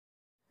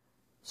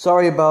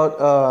Sorry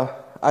about,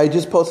 I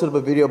just posted up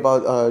a video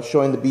about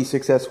showing the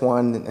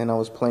B6S1 and I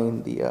was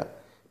playing the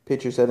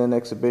pictures at an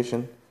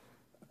exhibition.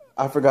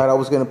 I forgot I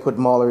was going to put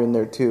Mahler in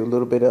there too, a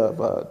little bit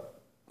of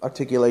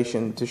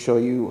articulation to show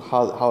you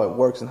how it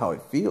works and how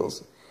it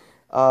feels.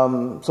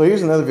 So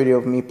here's another video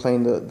of me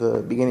playing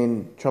the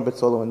beginning trumpet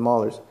solo in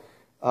Mahler's,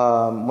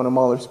 one of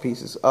Mahler's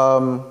pieces.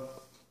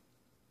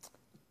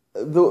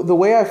 The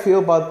way I feel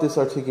about this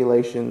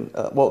articulation,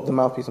 well, the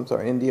mouthpiece, I'm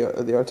sorry, and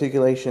the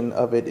articulation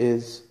of it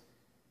is,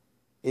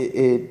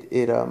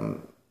 it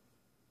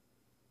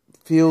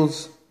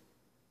feels,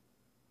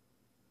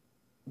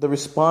 the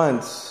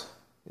response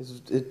is,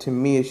 to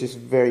me, it's just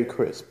very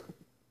crisp.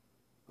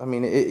 I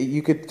mean,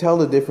 you could tell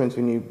the difference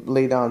when you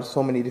lay down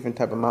so many different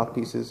type of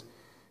mouthpieces,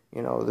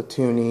 you know, the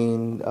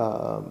tuning,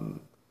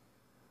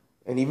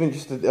 and even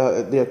just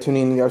the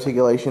tuning and the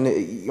articulation.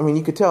 I mean,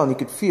 you could tell and you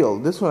could feel.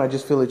 This one, I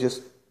just feel it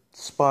just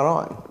spot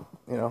on,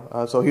 you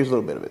know. So here's a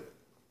little bit of it.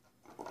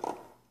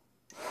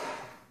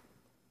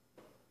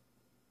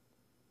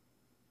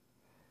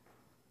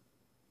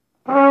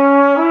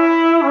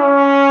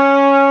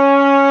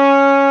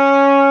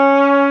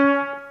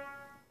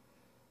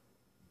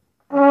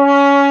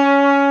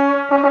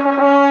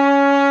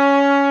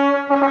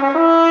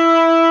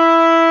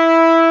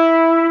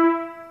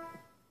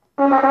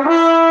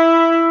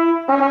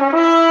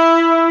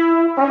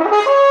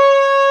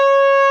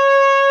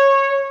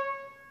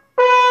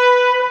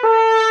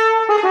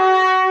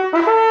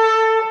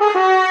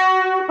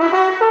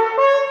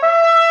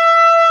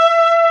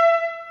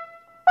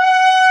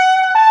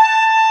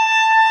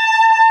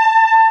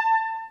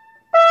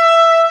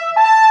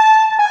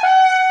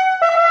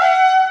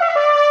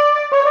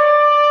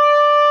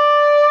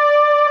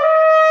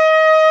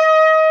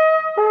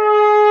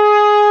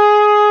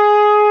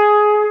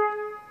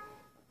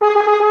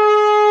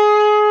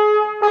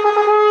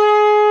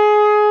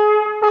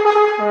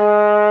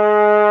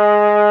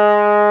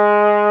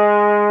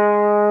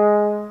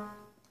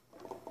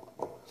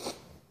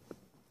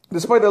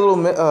 Despite that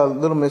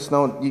little missed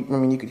note, I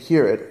mean, you could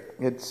hear it.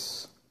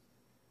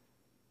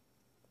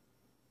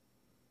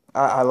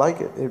 I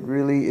like it.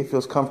 It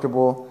feels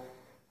comfortable.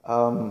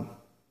 Yeah,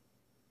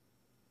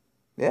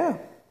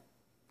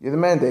 you're the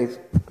man, Dave.